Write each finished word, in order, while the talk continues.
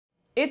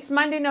It's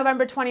Monday,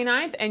 November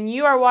 29th, and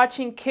you are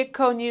watching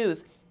Kitco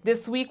News.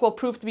 This week will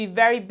prove to be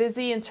very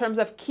busy in terms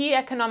of key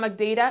economic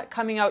data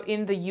coming out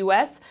in the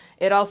U.S.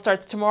 It all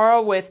starts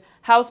tomorrow with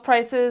house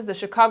prices, the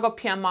Chicago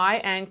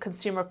PMI, and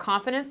consumer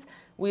confidence.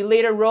 We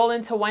later roll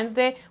into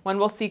Wednesday when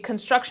we'll see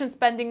construction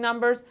spending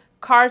numbers,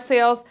 car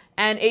sales,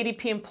 and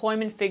ADP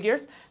employment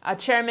figures.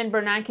 Chairman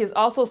Bernanke is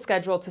also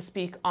scheduled to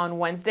speak on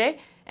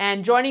Wednesday.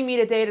 And joining me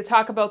today to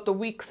talk about the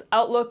week's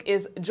outlook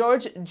is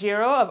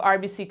Gero of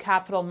RBC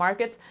Capital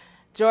Markets.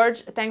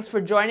 George, thanks for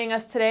joining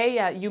us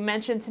today. You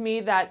mentioned to me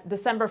that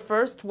December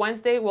 1st,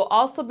 Wednesday, will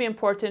also be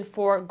important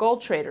for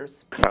gold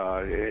traders.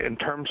 In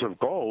terms of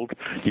gold,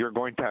 you're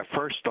going to have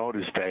first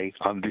notice day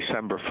on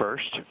December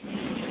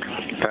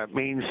 1st. That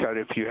means that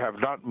if you have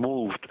not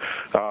moved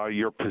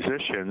your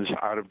positions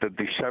out of the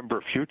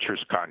December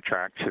futures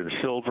contracts in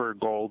silver,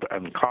 gold,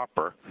 and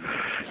copper,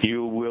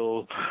 you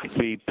will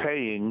be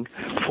paying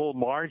full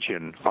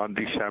margin on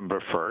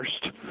December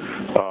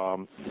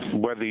 1st,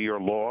 whether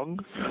you're long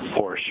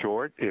or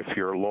short. If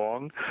you're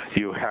long,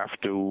 you have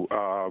to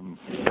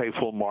pay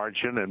full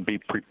margin and be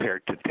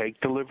prepared to take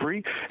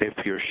delivery. If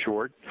you're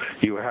short,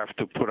 you have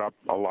to put up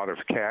a lot of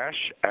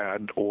cash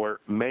and or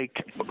make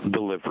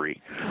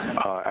delivery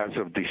as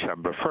of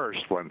December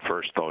 1st when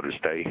first notice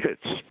day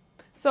hits.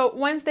 So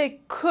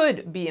Wednesday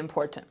could be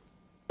important.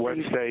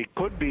 Wednesday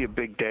could be a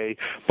big day,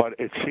 but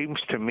it seems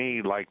to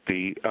me like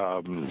the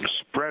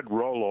spread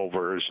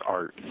rollovers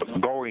are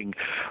going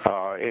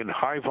in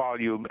high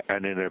volume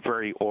and in a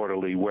very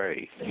orderly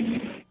way.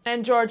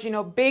 And George,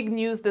 big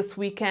news this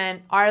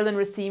weekend, Ireland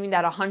receiving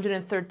that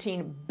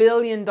 $113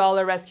 billion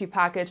rescue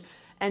package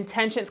and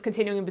tensions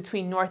continuing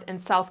between North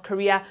and South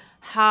Korea.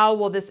 How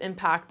will this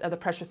impact the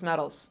precious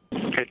metals?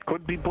 It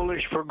could be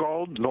bullish for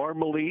gold.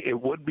 Normally, it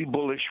would be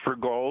bullish for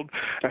gold,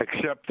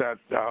 except that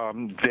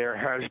there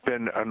has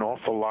been an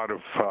awful lot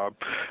of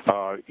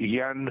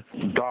yen,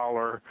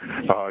 dollar,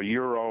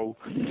 euro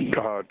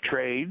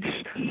trades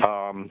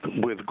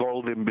with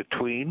gold in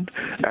between,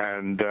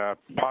 and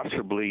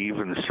possibly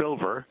even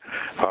silver,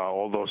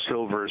 although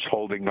silver is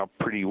holding up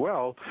pretty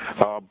well.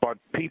 But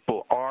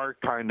people are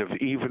kind of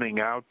evening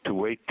out to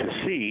wait to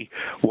see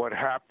what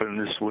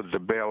happens with the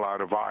bailout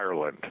of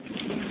Ireland.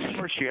 Of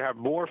course, you have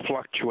more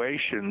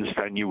fluctuations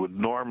than you would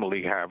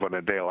normally have on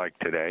a day like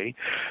today,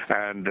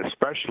 and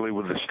especially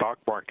with the stock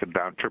market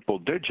down triple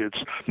digits,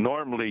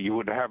 normally you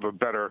would have a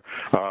better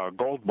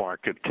gold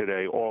market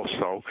today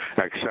also,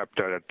 except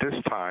that at this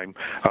time,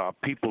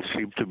 people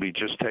seem to be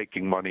just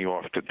taking money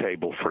off the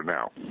table for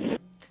now.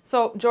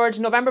 So, George,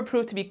 November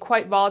proved to be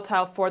quite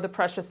volatile for the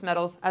precious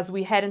metals. As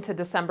we head into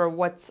December,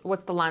 what's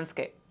the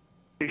landscape?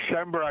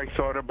 December, I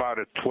thought about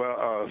a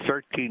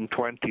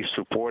 1320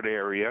 support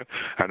area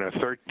and a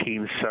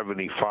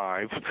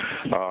 1375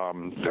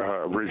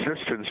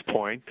 resistance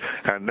point,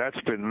 and that's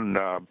been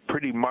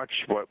pretty much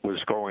what was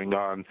going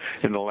on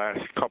in the last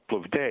couple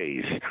of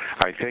days.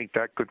 I think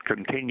that could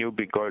continue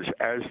because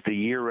as the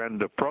year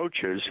end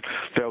approaches,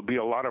 there'll be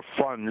a lot of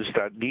funds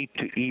that need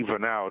to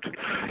even out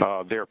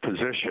their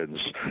positions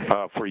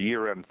for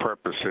year end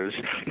purposes.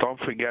 Don't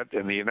forget,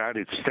 in the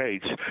United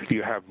States,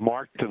 you have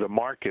mark to the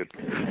market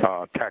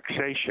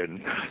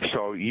taxation,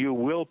 so you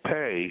will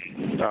pay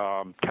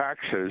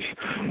taxes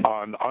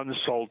on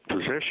unsold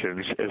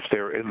positions if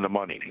they're in the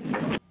money.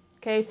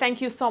 Okay, thank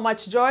you so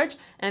much, George,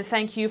 and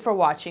thank you for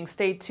watching.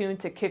 Stay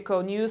tuned to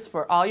Kitco News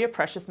for all your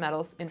precious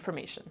metals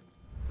information.